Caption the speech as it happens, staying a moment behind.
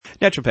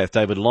Naturopath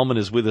David Longman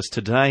is with us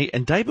today.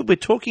 And David, we're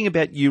talking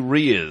about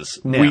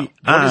ureas. Now,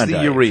 what is the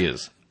Dave.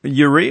 ureas?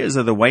 Ureas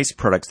are the waste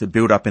products that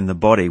build up in the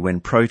body when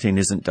protein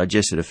isn't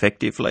digested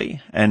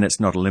effectively and it's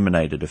not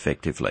eliminated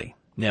effectively.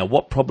 Now,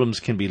 what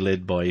problems can be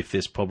led by if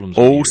there's problems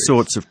with All ureas?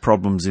 sorts of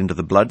problems into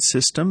the blood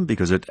system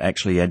because it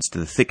actually adds to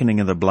the thickening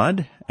of the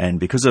blood, and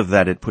because of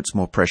that it puts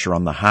more pressure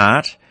on the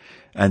heart,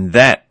 and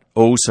that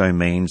also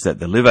means that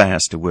the liver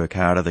has to work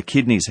harder, the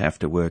kidneys have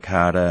to work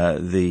harder,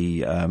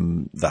 the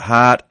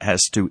heart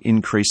has to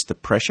increase the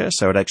pressure,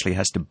 so it actually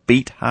has to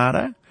beat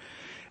harder,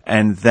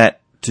 and that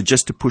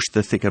to push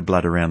the thicker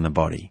blood around the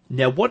body.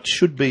 Now, what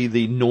should be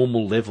the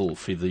normal level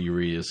for the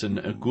ureas and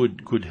a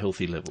good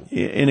healthy level?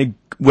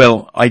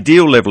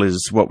 Ideal level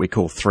is what we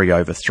call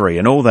 3/3,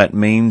 and all that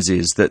means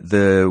is that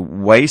the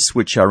wastes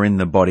which are in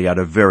the body are at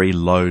a very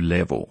low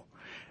level.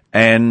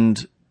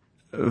 And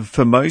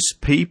for most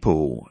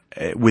people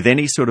with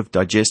any sort of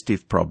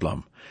digestive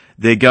problem,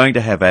 they're going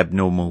to have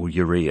abnormal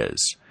ureas.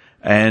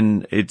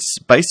 And it's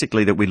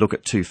basically that we look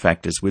at two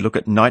factors. We look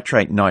at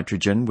nitrate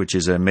nitrogen, which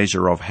is a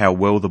measure of how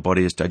well the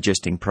body is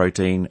digesting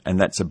protein, and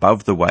that's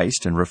above the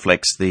waist and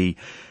reflects the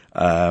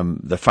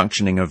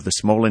functioning of the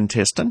small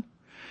intestine.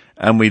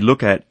 And we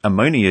look at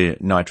ammonia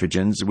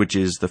nitrogens, which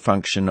is the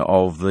function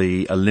of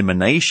the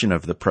elimination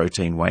of the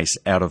protein waste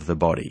out of the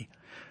body.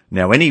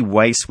 Now, any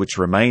waste which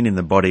remain in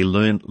the body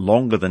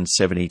longer than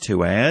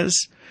 72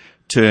 hours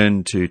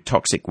turn to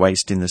toxic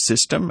waste in the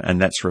system,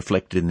 and that's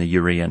reflected in the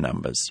urea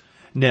numbers.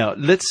 Now,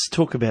 let's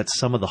talk about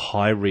some of the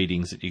high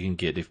readings that you can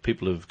get if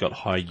people have got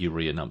high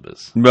urea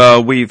numbers.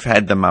 Well, we've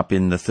had them up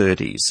in the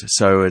 30s,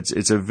 so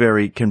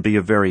can be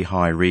a very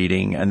high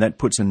reading, and that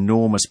puts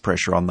enormous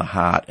pressure on the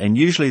heart. And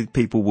usually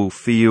people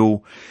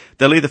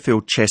they'll either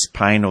feel chest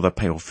pain or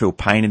they'll feel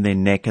pain in their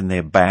neck and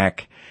their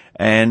back,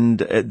 and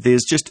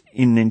there's just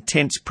an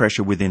intense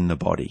pressure within the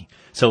body.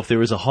 So if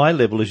there is a high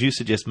level, as you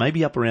suggest,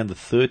 maybe up around the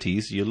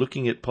 30s, you're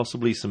looking at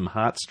possibly some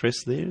heart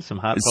stress there, some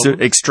heart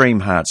problems? Extreme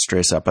heart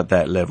stress up at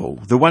that level.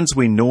 The ones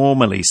we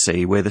normally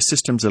see where the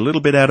system's a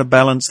little bit out of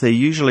balance, they're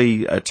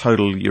usually a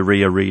total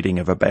urea reading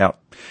of about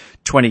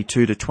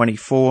 22 to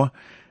 24,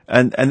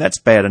 and that's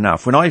bad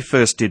enough. When I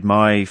first did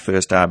my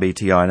first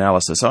RBTI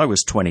analysis, I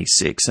was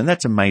 26, and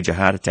that's a major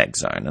heart attack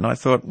zone, and I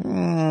thought,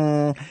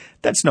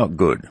 that's not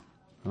good.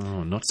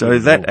 Oh, not so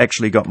that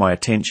actually got my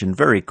attention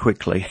very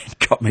quickly.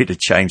 It got me to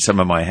change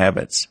some of my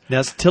habits.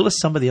 Now, tell us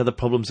some of the other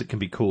problems that can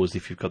be caused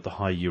if you've got the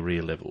high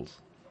urea levels.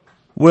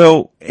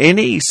 Well,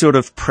 any sort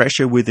of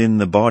pressure within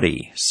the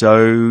body.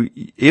 So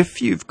if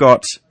you've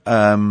got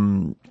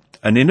an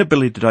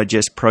inability to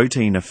digest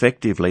protein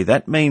effectively,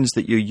 that means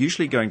that you're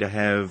usually going to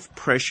have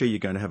pressure, you're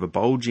going to have a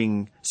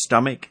bulging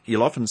stomach.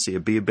 You'll often see a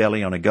beer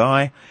belly on a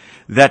guy.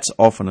 That's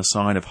often a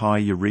sign of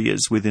high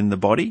ureas within the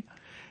body.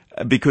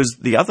 Because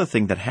the other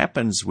thing that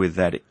happens with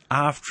that,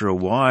 after a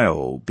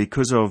while,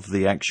 because of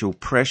the actual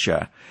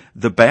pressure,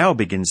 the bowel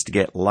begins to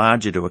get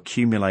larger to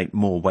accumulate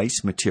more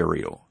waste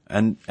material.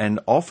 And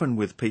often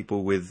with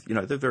people with,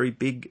 the very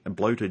big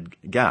bloated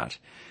gut,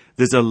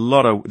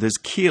 there's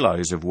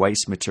kilos of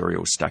waste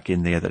material stuck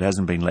in there that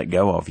hasn't been let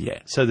go of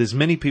yet. So there's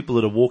many people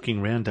that are walking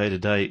around day to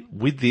day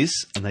with this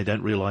and they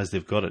don't realise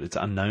they've got it. It's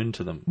unknown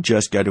to them.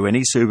 Just go to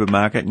any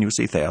supermarket and you'll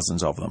see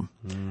thousands of them.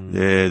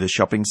 The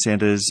shopping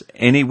centres,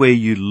 anywhere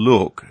you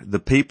look, the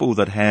people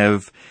that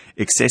have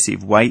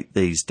excessive weight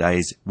these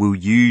days will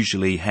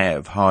usually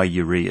have high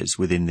ureas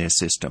within their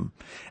system.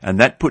 And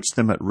that puts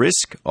them at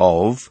risk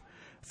of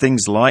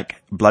things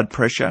like blood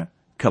pressure,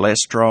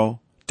 cholesterol,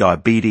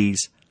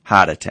 diabetes,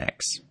 heart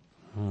attacks.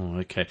 Oh,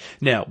 okay.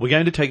 Now, we're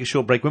going to take a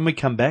short break. When we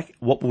come back,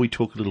 what will we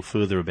talk a little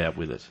further about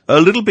with it? A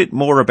little bit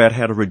more about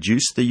how to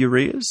reduce the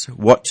ureas,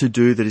 what to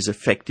do that is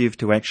effective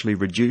to actually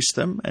reduce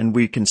them. And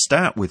we can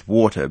start with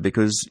water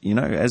because,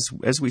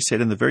 as we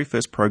said in the very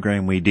first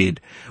program we did,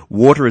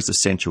 water is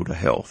essential to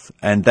health.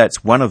 And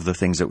that's one of the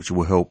things that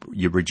will help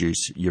you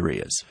reduce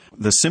ureas.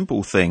 The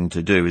simple thing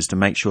to do is to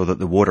make sure that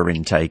the water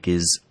intake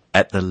is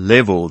at the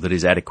level that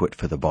is adequate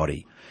for the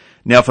body.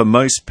 Now, for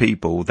most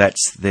people,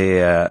 that's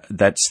the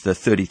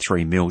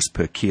 33 mils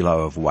per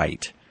kilo of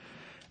weight.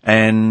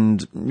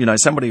 And,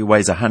 somebody who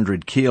weighs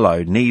 100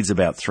 kilo needs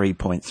about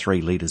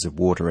 3.3 litres of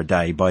water a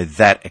day by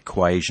that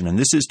equation. And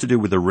this is to do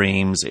with the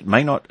reams. It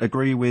may not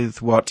agree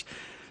with what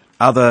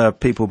other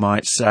people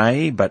might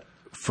say, but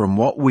from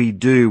what we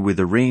do with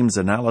the reams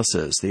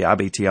analysis, the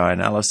RBTI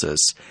analysis,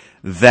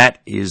 that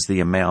is the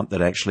amount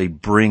that actually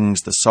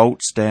brings the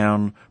salts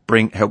down,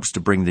 helps to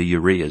bring the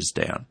ureas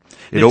down.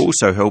 It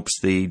also helps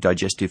the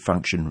digestive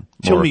function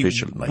more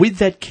efficiently. With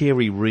that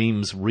Carey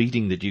Reams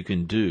reading that you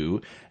can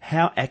do,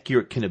 how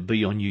accurate can it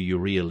be on your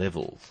urea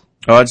levels?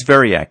 Oh, it's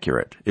very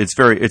accurate. It's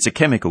a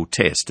chemical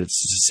test.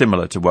 It's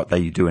similar to what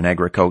they do in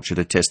agriculture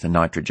to test the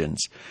nitrogens.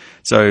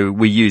 So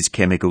we use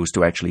chemicals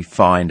to actually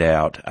find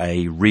out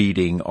a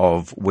reading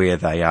of where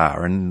they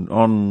are.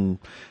 And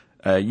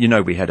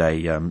we had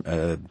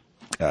a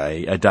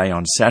day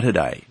on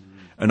Saturday,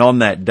 and on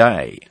that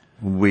day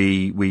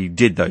we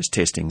did those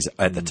testings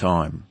at the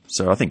time.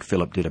 So I think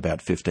Philip did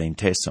about 15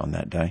 tests on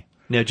that day.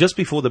 Now, just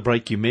before the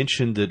break, you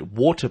mentioned that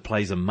water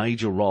plays a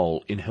major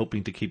role in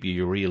helping to keep your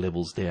urea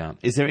levels down.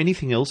 Is there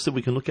anything else that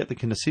we can look at that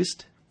can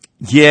assist?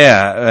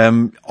 Yeah,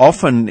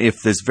 often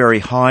if there's very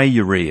high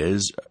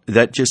ureas,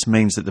 that just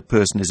means that the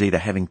person is either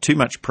having too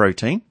much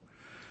protein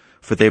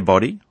for their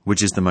body,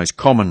 which is the most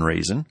common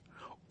reason,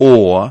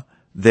 or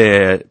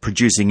they're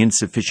producing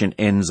insufficient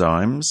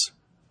enzymes,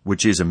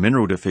 which is a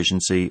mineral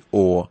deficiency,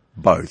 or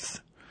both.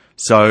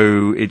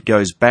 So it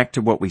goes back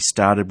to what we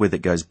started with.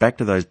 It goes back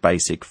to those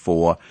basic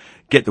four.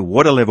 Get the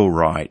water level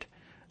right.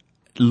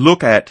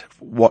 Look at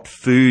what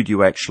food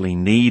you actually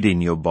need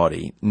in your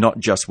body, not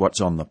just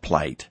what's on the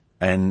plate.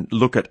 And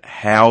look at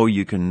how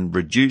you can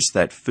reduce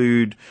that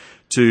food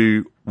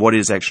to what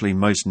is actually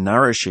most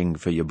nourishing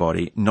for your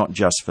body, not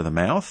just for the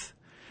mouth.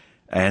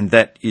 And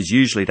that is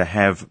usually to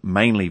have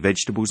mainly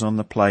vegetables on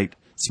the plate,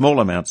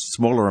 smaller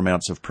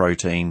amounts of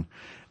protein,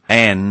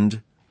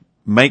 and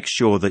make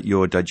sure that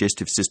your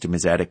digestive system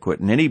is adequate.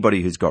 And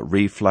anybody who's got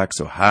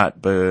reflux or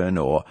heartburn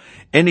or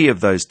any of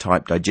those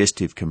type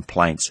digestive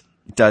complaints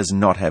does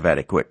not have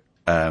adequate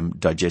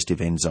digestive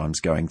enzymes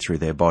going through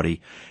their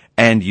body,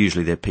 and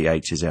usually their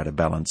pH is out of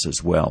balance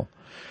as well.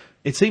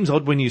 It seems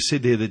odd when you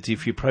said there that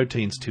if your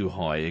protein's too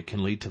high, it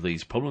can lead to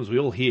these problems. We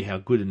all hear how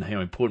good and how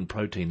important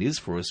protein is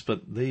for us,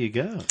 but there you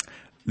go.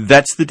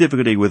 That's the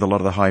difficulty with a lot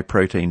of the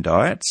high-protein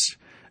diets,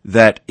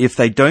 that if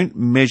they don't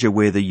measure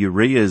where the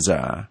ureas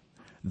are,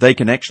 they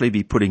can actually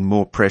be putting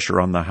more pressure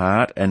on the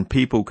heart, and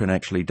people can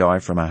actually die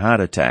from a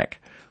heart attack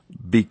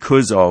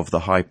because of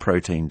the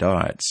high-protein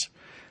diets.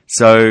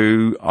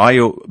 So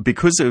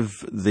because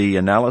of the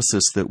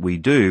analysis that we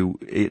do,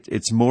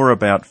 it's more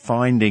about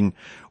finding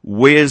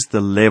where's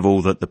the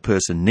level that the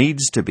person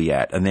needs to be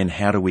at, and then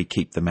how do we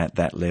keep them at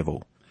that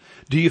level.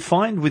 Do you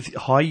find with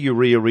high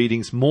urea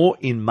readings more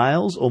in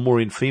males or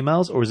more in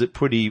females, or is it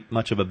pretty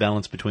much of a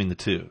balance between the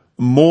two?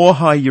 More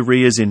high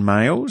ureas in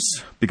males,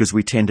 because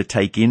we tend to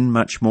take in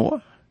much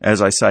more. As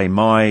I say,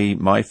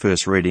 my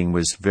first reading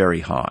was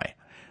very high.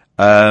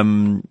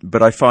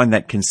 But I find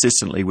that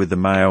consistently with the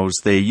males.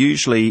 They're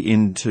usually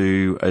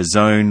into a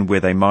zone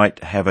where they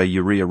might have a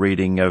urea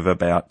reading of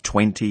about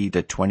 20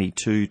 to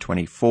 22,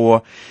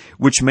 24,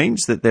 which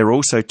means that they're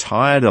also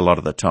tired a lot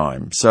of the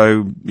time.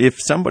 So if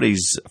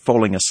somebody's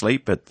falling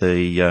asleep at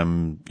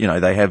the,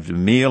 they have a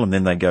meal and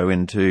then they go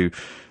into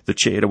the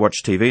chair to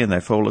watch TV and they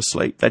fall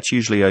asleep, that's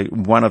usually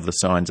one of the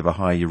signs of a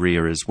high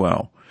urea as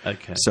well.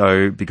 Okay.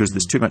 So because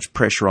there's too much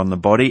pressure on the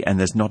body and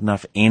there's not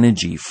enough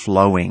energy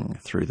flowing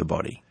through the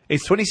body.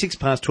 It's 26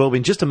 past 12.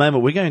 In just a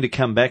moment, we're going to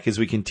come back as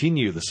we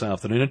continue this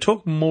afternoon and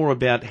talk more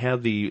about how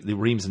the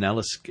Reams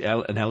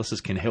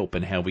analysis can help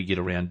and how we get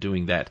around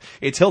doing that.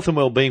 It's Health and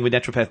Wellbeing with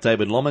naturopath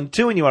David Lomman,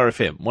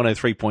 2NURFM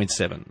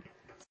 103.7.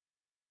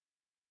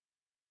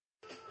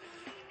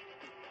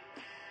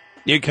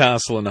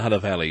 Newcastle and the Hunter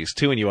Valleys,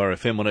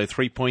 2NURFM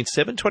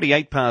 103.7,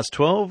 28 past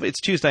 12. It's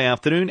Tuesday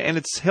afternoon and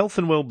it's Health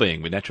and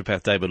Wellbeing with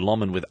naturopath David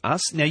Lomman with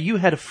us. Now, you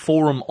had a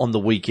forum on the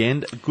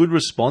weekend, good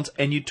response,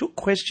 and you took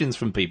questions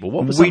from people.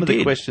 What were some of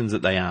the questions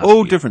that they asked?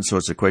 All different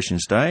sorts of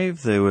questions,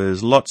 Dave. There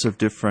was lots of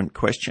different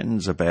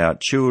questions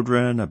about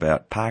children,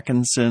 about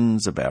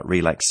Parkinson's, about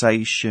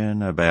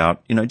relaxation,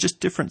 about, just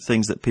different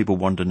things that people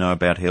want to know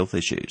about health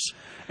issues.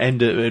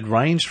 And it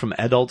ranged from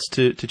adults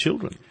to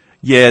children.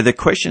 Yeah, the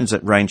questions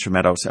that range from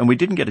adults, and we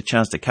didn't get a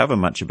chance to cover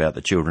much about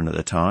the children at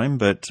the time,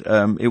 but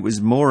it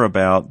was more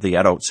about the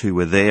adults who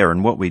were there,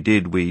 and what we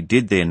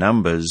did their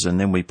numbers, and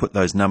then we put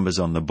those numbers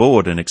on the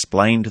board and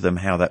explained to them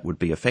how that would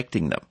be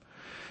affecting them.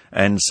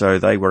 And so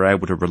they were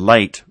able to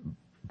relate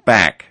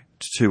back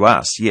to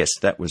us, yes,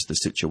 that was the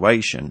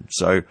situation.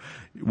 So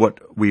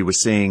what we were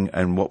seeing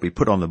and what we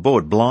put on the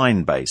board,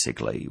 blind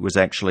basically, was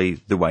actually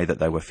the way that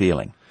they were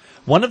feeling.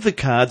 One of the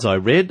cards I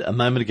read a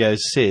moment ago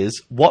says,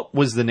 what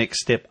was the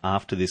next step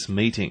after this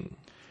meeting?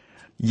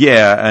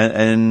 Yeah,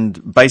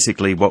 and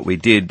basically what we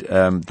did,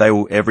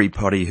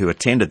 everybody who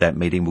attended that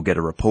meeting will get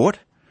a report,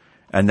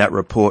 and that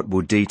report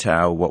will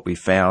detail what we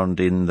found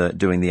in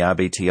doing the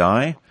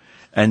RBTI,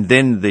 and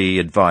then the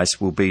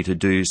advice will be to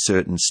do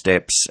certain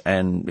steps,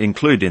 and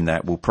include in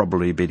that will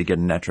probably be to get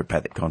a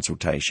naturopathic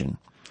consultation.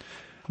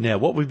 Now,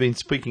 what we've been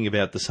speaking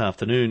about this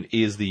afternoon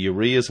is the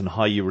ureas and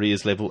high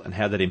ureas level and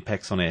how that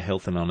impacts on our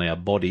health and on our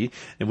body.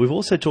 And we've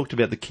also talked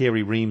about the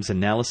Carey-Reams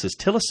analysis.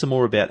 Tell us some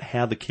more about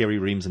how the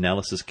Carey-Reams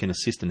analysis can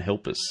assist and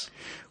help us.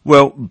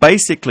 Well,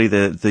 basically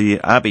the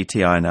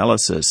RBTI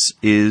analysis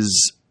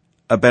is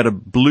about a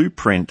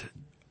blueprint,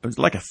 it's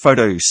like a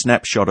photo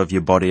snapshot of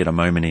your body at a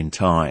moment in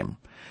time.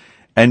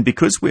 And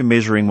because we're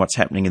measuring what's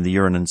happening in the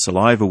urine and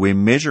saliva, we're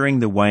measuring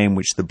the way in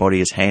which the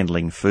body is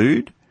handling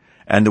food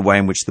and the way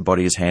in which the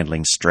body is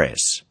handling stress.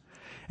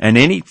 And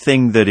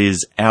anything that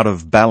is out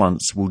of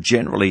balance will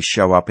generally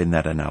show up in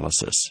that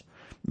analysis.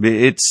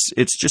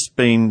 It's just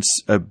been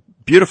a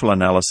beautiful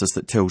analysis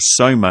that tells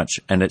so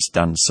much, and it's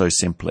done so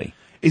simply.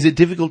 Is it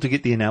difficult to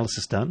get the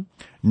analysis done?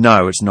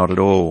 No, it's not at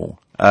all.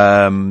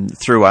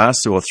 Through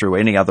us or through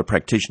any other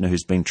practitioner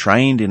who's been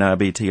trained in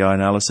RBTI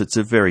analysis, it's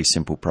a very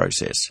simple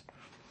process.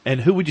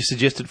 And who would you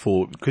suggest it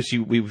for? Because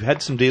we've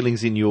had some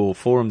dealings in your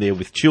forum there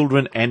with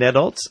children and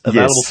adults,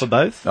 available for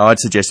both? I'd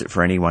suggest it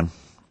for anyone.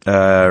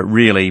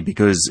 Really,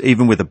 because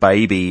even with a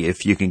baby,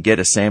 if you can get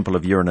a sample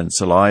of urine and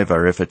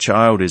saliva, if a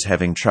child is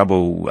having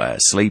trouble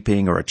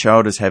sleeping, or a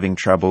child is having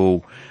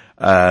trouble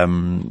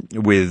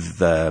with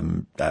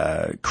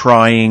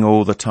crying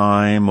all the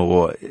time,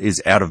 or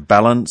is out of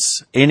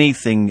balance,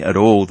 anything at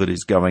all that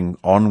is going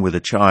on with a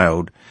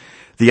child,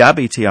 the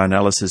RBTI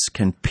analysis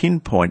can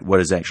pinpoint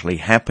what is actually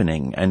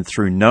happening, and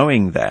through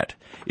knowing that,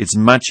 it's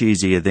much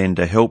easier then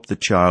to help the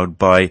child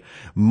by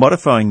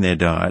modifying their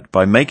diet,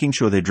 by making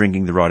sure they're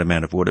drinking the right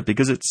amount of water,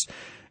 because it's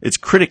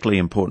critically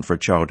important for a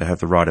child to have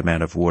the right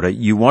amount of water.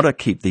 You want to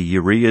keep the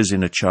ureas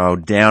in a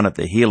child down at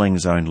the healing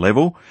zone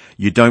level.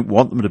 You don't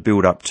want them to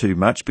build up too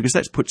much, because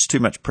that puts too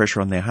much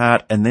pressure on their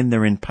heart, and then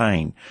they're in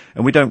pain.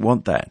 And we don't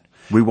want that.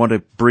 We want to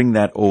bring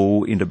that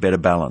all into better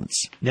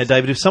balance. Now,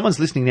 David, if someone's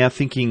listening now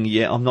thinking,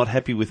 I'm not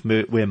happy with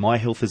where my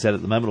health is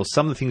at the moment, or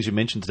some of the things you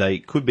mentioned today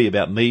could be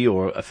about me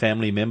or a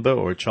family member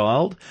or a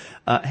child,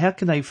 how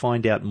can they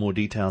find out more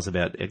details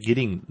about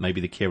getting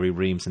maybe the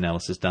Kerry-Reams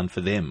analysis done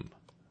for them?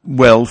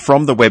 Well,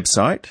 from the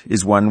website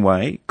is one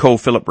way. Call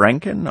Philip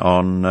Rankin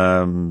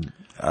on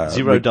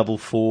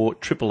 044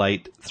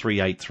 888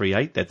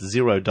 3838. That's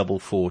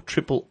 044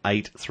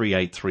 888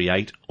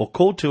 3838. Or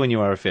call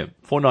 2NURFM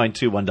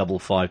 492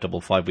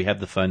 15555. We have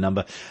the phone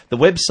number. The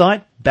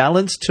website,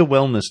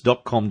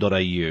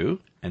 balancetowellness.com.au.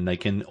 And they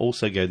can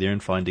also go there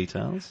and find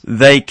details?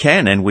 They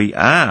can, and we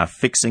are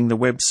fixing the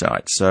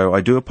website. So I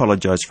do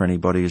apologise for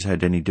anybody who's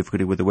had any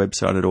difficulty with the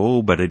website at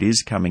all, but it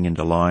is coming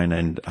into line,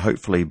 and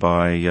hopefully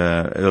by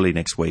early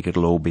next week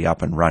it'll all be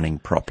up and running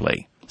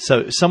properly.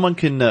 So someone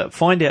can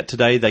find out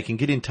today, they can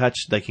get in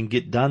touch, they can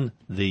get done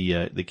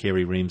the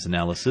Kerry-Reams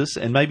analysis,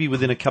 and maybe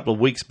within a couple of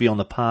weeks be on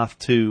the path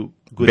to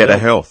good better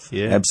health.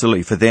 Yeah.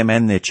 Absolutely, for them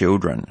and their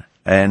children.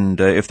 And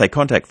if they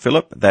contact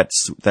Philip, that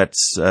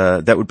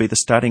would be the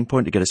starting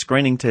point to get a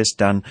screening test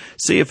done,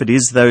 see if it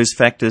is those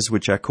factors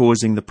which are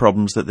causing the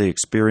problems that they're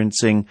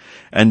experiencing,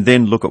 and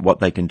then look at what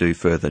they can do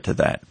further to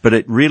that. But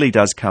it really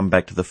does come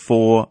back to the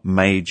four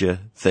major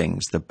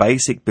things, the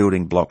basic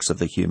building blocks of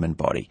the human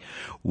body: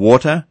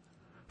 water,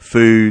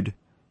 food,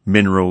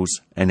 minerals,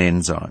 and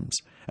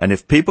enzymes. And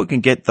if people can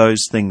get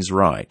those things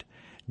right,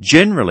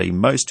 generally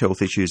most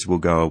health issues will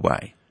go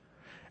away.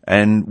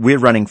 And we're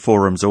running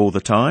forums all the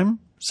time.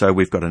 So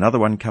we've got another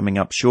one coming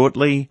up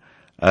shortly.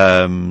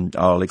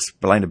 I'll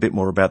explain a bit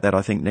more about that,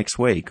 I think, next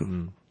week.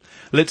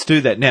 Let's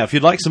do that. Now, if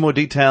you'd like some more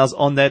details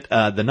on that,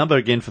 the number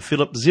again for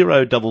Philip,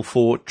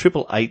 044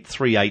 888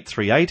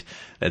 3838.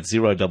 That's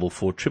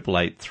 044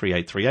 888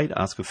 3838.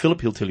 Ask for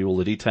Philip. He'll tell you all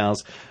the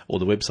details. Or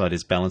the website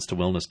is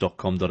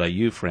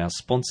balancetowellness.com.au for our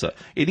sponsor.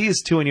 It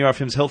is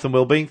 2NURFM's Health and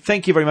Wellbeing.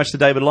 Thank you very much to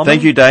David Lomman.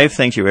 Thank you, Dave.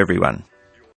 Thank you, everyone.